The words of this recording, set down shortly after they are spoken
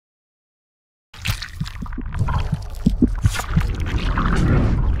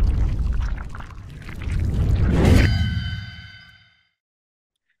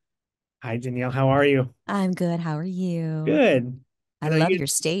Hi, Danielle. How are you? I'm good. How are you? Good. I I know love you. your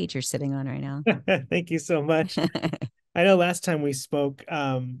stage you're sitting on right now. Thank you so much. I know last time we spoke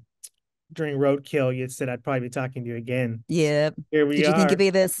during Roadkill, you said I'd probably be talking to you again. So Yep. here we Did you think it'd are. be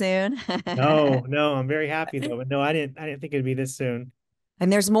this soon? No, I'm very happy though. But no, I didn't think it'd be this soon.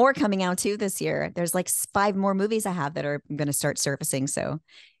 And there's more coming out too this year. There's like five more movies I have that are going to start surfacing. So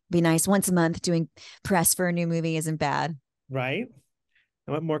be nice once a month doing press for a new movie isn't bad. Right?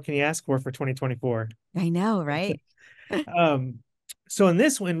 And what more can you ask for 2024? I know, right? Um, so in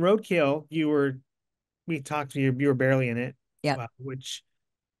this one, Roadkill, we talked to you, you were barely in it, Yep. which,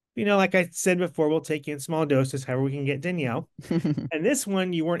 like I said before, we'll take you in small doses, however we can get Danielle. And this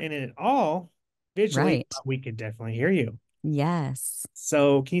one, you weren't in it at all visually, Right. but we could definitely hear you. Yes.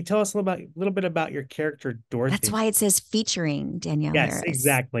 So, can you tell us a little bit about your character, That's Dorothy? why it says featuring Danielle Yes, Harris.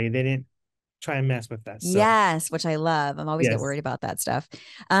 exactly. They didn't try and mess with that. So, Yes, which I love. I'm always get yes, worried about that stuff.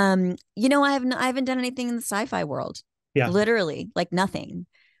 I haven't done anything in the sci-fi world. yeah. Literally, like nothing.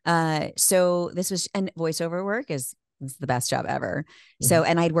 So this was and voiceover work is the best job ever. Mhm. So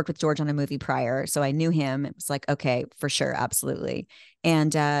and I'd worked with George on a movie prior, so I knew him. It was like, okay, for sure, absolutely.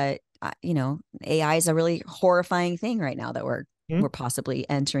 And AI is a really horrifying thing right now that we're Mhm. possibly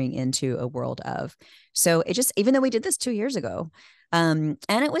entering into a world of. So it just even though we did this 2 years ago, and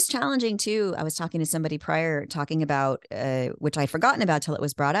it was challenging too. I was talking to somebody prior, talking about which I'd forgotten about till it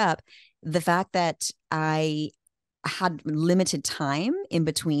was brought up, the fact that I had limited time in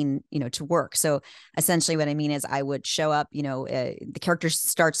between, to work. So essentially, what I mean is, I would show up. The character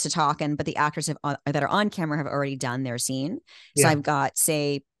starts to talk, but the actors that are on camera have already done their scene. So Yeah, I've got,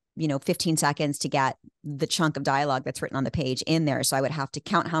 say, 15 seconds to get the chunk of dialogue that's written on the page in there. So I would have to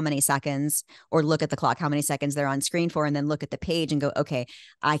count how many seconds or look at the clock, how many seconds they're on screen for, and then look at the page and go, okay,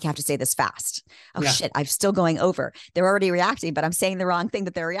 I have to say this fast. Oh yeah. shit, I'm still going over. They're already reacting, but I'm saying the wrong thing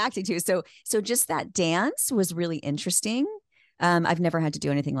that they're reacting to. So just that dance was really interesting. I've never had to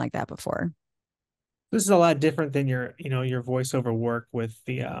do anything like that before. This is a lot different than your voiceover work with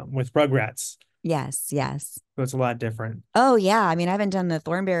Rugrats. Yes, yes. So it's a lot different. Oh yeah. I mean, I haven't done the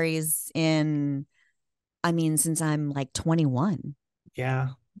Thornberries since I'm like 21. Yeah,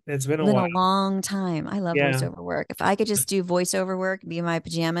 it's been It's a been while. a long time. I love Yeah. voiceover work. If I could just do voiceover work, be in my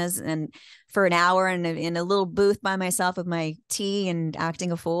pajamas and for an hour in a little booth by myself with my tea and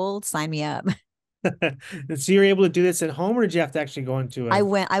acting a fool, sign me up. So you're able to do this at home, or did you have to actually go into a? I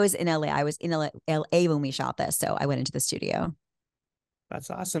was in LA. I was in LA when we shot this. So I went into the studio. That's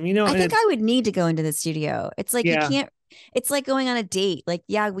awesome. I And think it's I would need to go into the studio. It's like you yeah, can't, it's like going on a date. Like,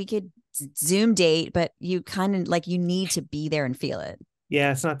 yeah, we could Zoom date, but you kind of like you need to be there and feel it.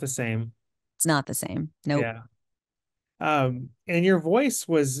 yeah, it's not the same. It's not the same. Nope. Yeah. And your voice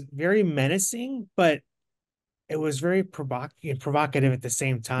was very menacing, but it was very provocative at the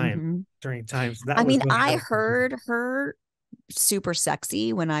same time Hmm. during times. That I was mean, what I I was thinking. heard her super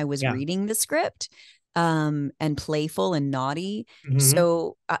sexy when I was Yeah. reading the script, and playful and naughty. Hmm.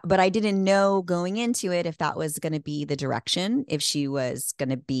 So, but I didn't know going into it if that was going to be the direction, if she was going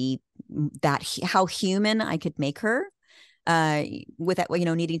to be how human I could make her. uh with that,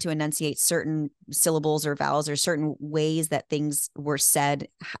 needing to enunciate certain syllables or vowels or certain ways that things were said,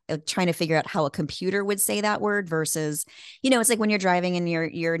 trying to figure out how a computer would say that word versus, it's like when you're driving and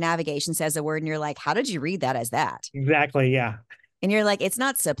your navigation says a word and you're like, how did you read that as that? Exactly. Yeah. And you're like, it's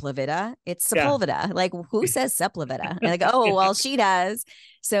not Sepulveda, it's Yeah. Sepulveda. Like, who says Sepulveda? And like, oh, well, she does.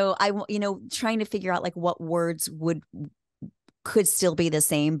 So trying to figure out like what words would could still be the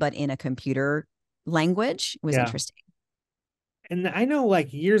same, but in a computer language was Yeah. interesting. And I know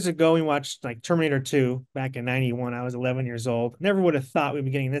like years ago we watched like Terminator 2 back in 91. I was 11 years old. Never would have thought we'd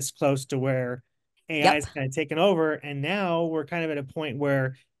be getting this close to where AI Yep. is kind of taken over. And now we're kind of at a point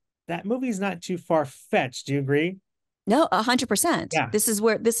where that movie's not too far fetched. Do you agree? No, 100%. Yeah. This is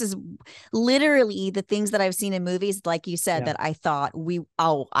literally the things that I've seen in movies, like you said, Yeah. that I thought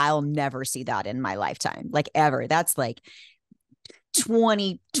I'll never see that in my lifetime, like ever. That's like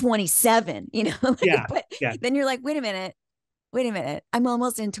 2027, Yeah. but Yeah. then you're like, wait a minute, I'm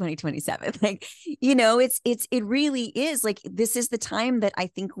almost in 2027. Like, it really is like, this is the time that I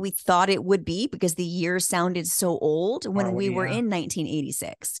think we thought it would be because the years sounded so old Far when we away. were Yeah. in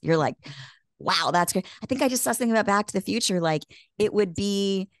 1986. You're like, wow, that's good. I think I just saw something about Back to the Future. Like it would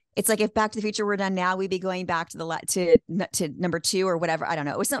be, it's like if Back to the Future were done now, we'd be going back to to number two or whatever. I don't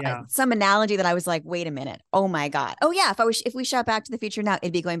know. It was Yeah. some analogy that I was like, wait a minute. Oh my God. Oh yeah. If we shot Back to the Future now,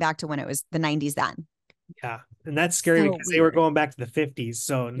 it'd be going back to when it was the 90s then. Yeah. And that's scary So because they were weird. going back to the 50s.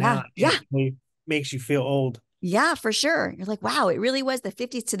 So Yeah. now it Yeah. instantly makes you feel old. Yeah, for sure. You're like, wow, it really was the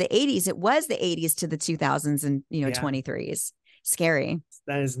 50s to the 80s. It was the 80s to the 2000s and, Yeah. 23s. Scary.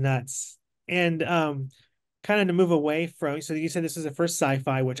 That is nuts. And kind of to move away from, so you said this is the first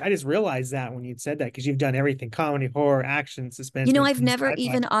sci-fi, which I just realized that when you'd said that, because you've done everything: comedy, horror, action, suspense, but I've never sci-fi.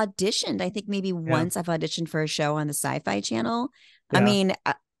 even auditioned. I think maybe Yeah, once I've auditioned for a show on the Sci-Fi Channel. I yeah, mean,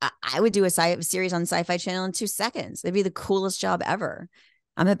 I would do a series on Sci-Fi Channel in 2 seconds. It'd be the coolest job ever.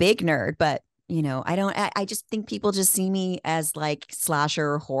 I'm a big nerd, but I don't. I just think people just see me as like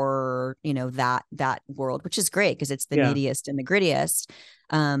slasher horror, that world, which is great because it's the yeah, meatiest and the grittiest.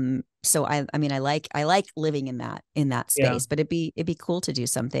 So I mean, I like living in that yeah. space, but it'd be cool to do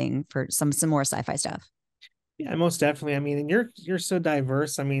something for some more sci-fi stuff. Yeah, most definitely. I mean, and you're so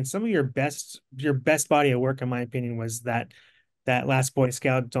diverse. I mean, some of your best body of work, in my opinion, was that Last Boy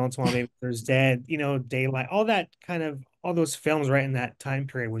Scout, Don't Small Baby There's Dead, Daylight, all that kind of all those films right in that time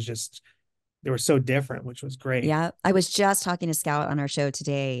period was just they were so different, which was great. Yeah, I was just talking to Scout on our show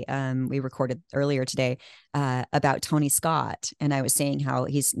today. We recorded earlier today about Tony Scott, and I was saying how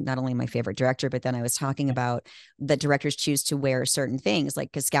he's not only my favorite director, but then I was talking about that directors choose to wear certain things.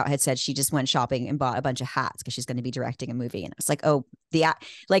 Like, because Scout had said she just went shopping and bought a bunch of hats because she's going to be directing a movie, and it's like, oh,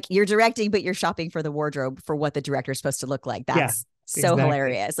 like you're directing, but you're shopping for the wardrobe for what the director is supposed to look like. Yeah, That's so exactly.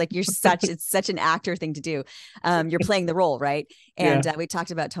 hilarious. Like it's such an actor thing to do. You're playing the role, right? Yeah, And we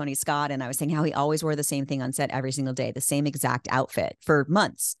talked about Tony Scott, and I was saying how he always wore the same thing on set every single day, the same exact outfit for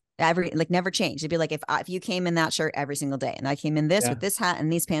months. Never changed. It'd be like if you came in that shirt every single day, and I came in this yeah, with this hat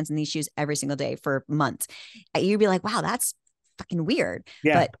and these pants and these shoes every single day for months, you'd be like, wow, that's fucking weird.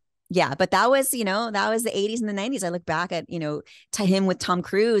 yeah. But yeah, but that was the 80s and the 90s. I look back at to him with Tom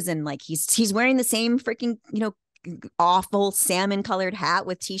Cruise, and like he's wearing the same freaking awful salmon colored hat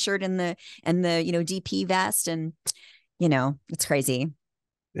with t-shirt and the DP vest, and it's crazy.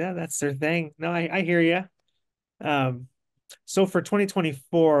 Yeah, that's their thing. No, I hear you. Um, so for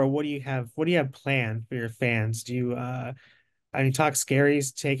 2024, what do you have planned for your fans? I mean, Talk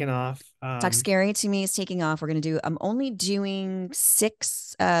Scary's taken off. Talk Scary to me is taking off. I'm only doing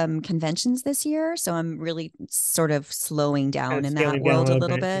 6 conventions this year. So I'm really sort of slowing Kind down of in that scaling down a world a little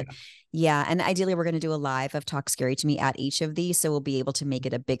little bit. Yeah. bit. Yeah. And ideally, we're going to do a live of Talk Scary to me at each of these. So we'll be able to make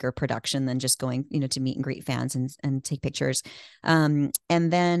it a bigger production than just going, to meet and greet fans and take pictures. And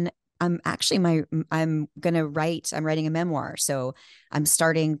then I'm writing a memoir. So I'm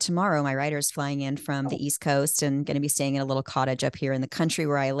starting tomorrow. My writer's flying in from Oh, the East Coast and going to be staying in a little cottage up here in the country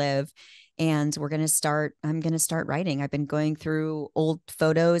where I live, and I'm going to start writing. I've been going through old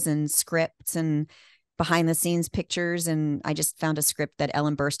photos and scripts and behind the scenes pictures, and I just found a script that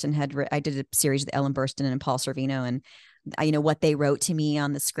Ellen Burstyn I did a series with Ellen Burstyn and Paul Sorvino, and what they wrote to me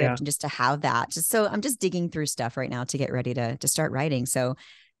on the yeah. script, and just to have that, just so I'm just digging through stuff right now to get ready to start writing. So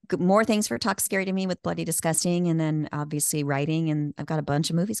more things for Talk Scary to Me with Bloody Disgusting, and then obviously writing, and I've got a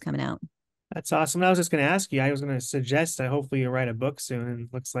bunch of movies coming out. That's awesome. I was just going to ask you. I was going to suggest that hopefully you write a book soon, and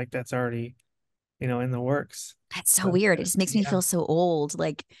looks like that's already, in the works. That's so But weird. It just makes me yeah, feel so old.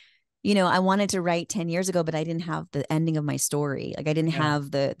 Like, I wanted to write 10 years ago, but I didn't have the ending of my story. Like I didn't yeah.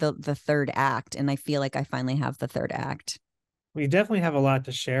 have the third act. And I feel like I finally have the third act. We definitely have a lot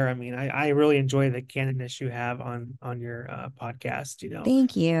to share. I mean, I really enjoy the candidness you have on your podcast.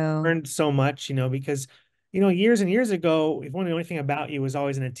 Thank you. Learned so much. Because years and years ago, if one of the only thing about you was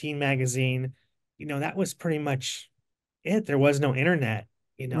always in a teen magazine, that was pretty much it. There was no internet.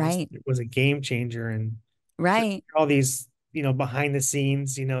 Right. It was a game changer, and to Right. all these behind the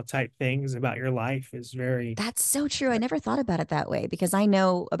scenes type things about your life is very. That's so true. I never thought about it that way because I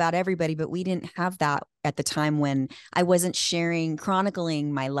know about everybody, but we didn't have that at the time when I wasn't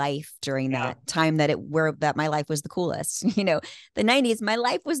chronicling my life during Yeah, that time that my life was the coolest. The 90s, my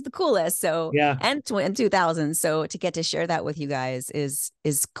life was the coolest. So, yeah, and 2000. So to get to share that with you guys is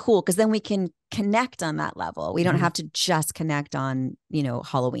cool because then we can connect on that level. We don't mhm, have to just connect on,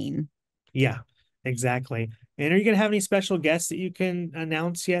 Halloween. yeah, exactly. And are you gonna have any special guests that you can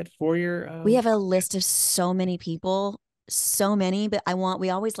announce yet for your We have a list of so many people, so many, but we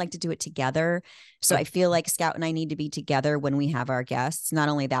always like to do it together. So I Okay. feel like Scout and I need to be together when we have our guests. Not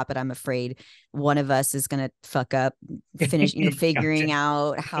only that, but I'm afraid one of us is going to fuck up, finish, Gotcha. figuring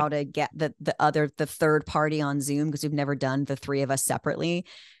out how to get the third party on Zoom because we've never done the three of us separately. Yeah.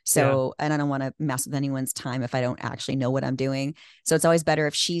 So, and I don't want to mess with anyone's time if I don't actually know what I'm doing. So it's always better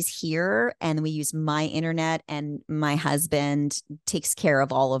if she's here and we use my internet and my husband takes care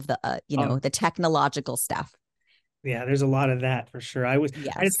of all of Oh, the technological stuff. yeah, there's a lot of that for sure. I just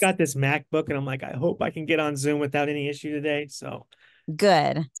Yes. got this MacBook and I'm like, I hope I can get on Zoom without any issue today. So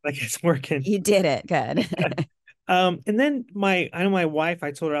Good. it's like it's working. You did it. Good. And then I know my wife,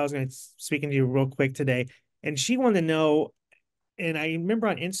 I told her I was going to speaking to you real quick today, and she wanted to know, and I remember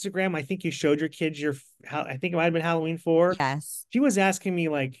on Instagram, I think you showed your kids I think it might have been Halloween 4. Yes. She was asking me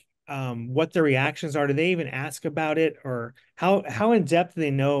like, what the reactions are? Do they even ask about it, or how in depth do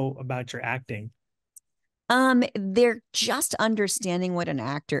they know about your acting? They're just understanding what an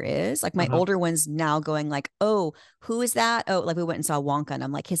actor is. Like my Uh-huh. older ones now going like, "Oh, who is that?" Oh, like we went and saw Wonka, and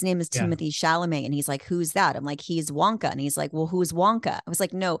I'm like, "His name is Yeah. Timothy Chalamet," and he's like, "Who's that?" I'm like, "He's Wonka," and he's like, "Well, who's Wonka?" I was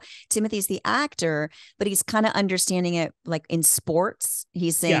like, "No, Timothy's the actor," but he's kind of understanding it like in sports.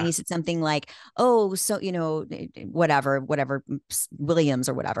 Yeah. He said something like, "Oh, so whatever, Williams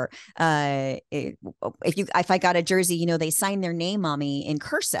or whatever. If I got a jersey, they sign their name on me in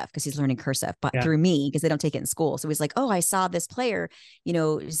cursive because he's learning cursive, but Yeah. through me because they don't take it in school. So he's like, oh, I saw this player,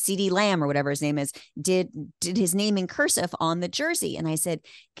 CD Lamb or whatever his name is, did his name in cursive on the jersey. And I said,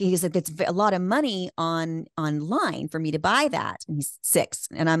 he's like, that's a lot of money online for me to buy that. And he's 6.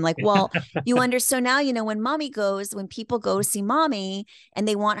 And I'm like, well, so now, when people go to see mommy and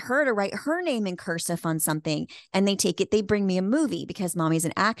they want her to write her name in cursive on something and they bring me a movie because mommy's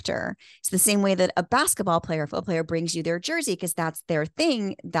an actor. It's the same way that a basketball player, football player brings you their jersey because that's their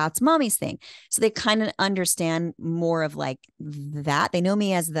thing. That's mommy's thing. So they kind of understand more of like that. They know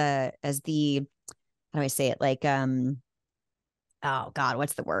me as the how do I say it? Like oh God,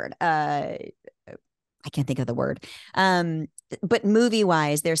 what's the word? I can't think of the word. But movie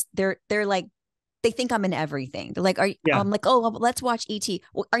wise, they're like they think I'm in everything. They're like, Yeah. I'm like, oh, well, let's watch E.T.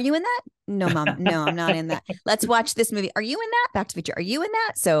 Well, are you in that? No, mom. No, I'm not in that. Let's watch this movie. Are you in that? Back to the Future. Are you in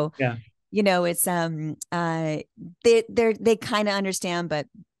that? So, Yeah. it's they kind of understand, but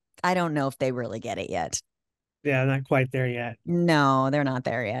I don't know if they really get it yet. Yeah. Not quite there yet. No, they're not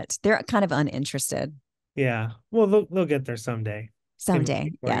there yet. They're kind of uninterested. Yeah. Well, they'll get there someday. Give them a Someday,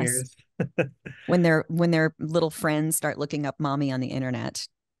 few more yes. years. When their little friends start looking up mommy on the internet.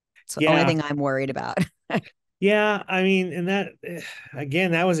 It's the only Yeah. thing I'm worried about. Yeah. I mean, and that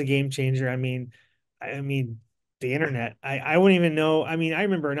again, that was a game changer. I mean, the internet. I wouldn't even know. I mean, I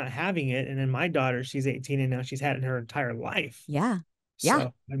remember not having it, and then my daughter, she's 18, and now she's had it her entire life. Yeah. Yeah.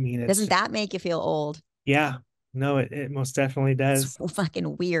 So, I mean, it's Doesn't just, that make you feel old? yeah. No, it most definitely It's does.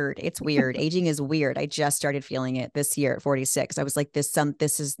 fucking weird. It's weird. Aging is weird. I just started feeling it this year at 46. I was like, this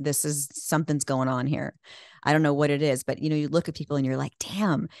is something's going on here. I don't know what it is, but you look at people and you're like,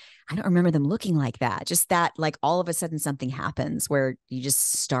 damn, I don't remember them looking like that. Just that, like all of a sudden something happens where you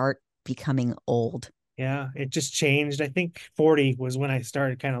just start becoming old. Yeah, it just changed. I think 40 was when I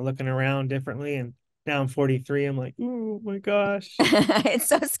started kind of looking around differently, and now I'm 43. I'm like, oh my gosh, It's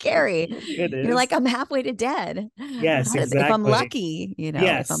so scary. it You're like, is. I'm halfway to dead. Yes, If I'm exactly. lucky, if I'm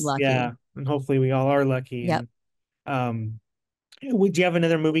Yes, yeah, lucky. and hopefully we all are lucky. Yep. And would you have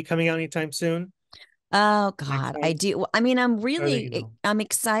another movie coming out anytime soon? Oh Next God, I one, do. I mean, or that you know? I'm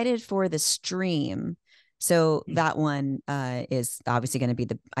excited for the stream. So Hmm. that one is obviously going to be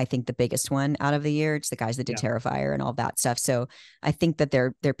I think the biggest one out of the year. It's the guys that did Yeah, Terrifier and all that stuff. So I think that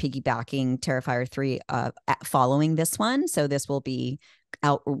they're piggybacking Terrifier 3 following this one. So this will be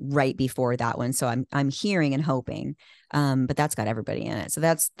out right before that one. So I'm hearing and hoping. But that's got everybody in it. So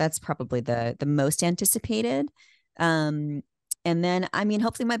that's probably the most anticipated. Um, and then, I mean,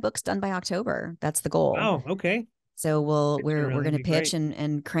 hopefully my book's done by October. That's the goal. wow, okay. So Good we're turnaround, going that'd to be pitch great.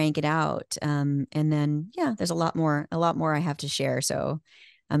 and crank it out. And then, yeah, there's a lot more I have to share. So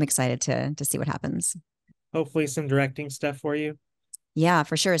I'm excited to see what happens. Hopefully some directing stuff for you. Yeah,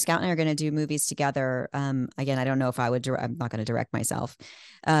 for sure. Scout and I are going to do movies together. Again, I don't know if I would, I'm not going to direct myself.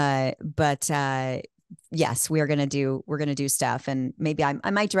 But yes, we're going to do stuff, and maybe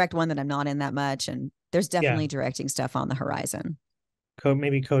I might direct one that I'm not in that much. And there's Yeah, definitely directing stuff on the horizon.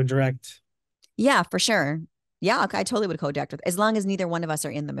 maybe co-direct. Yeah, for sure. Yeah, I totally would co-direct with, as long as neither one of us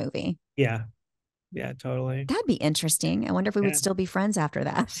are in the movie. Yeah, yeah, totally. That'd be interesting. I wonder if we would Yeah, still be friends after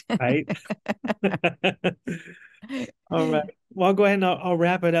that. right. All right. Well, I'll go ahead and I'll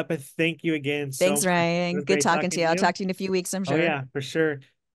wrap it up. But thank you again so Thanks, much. It Ryan. was Good great talking to talking you. to I'll you. talk to you in a few weeks, I'm Oh sure. yeah, for sure.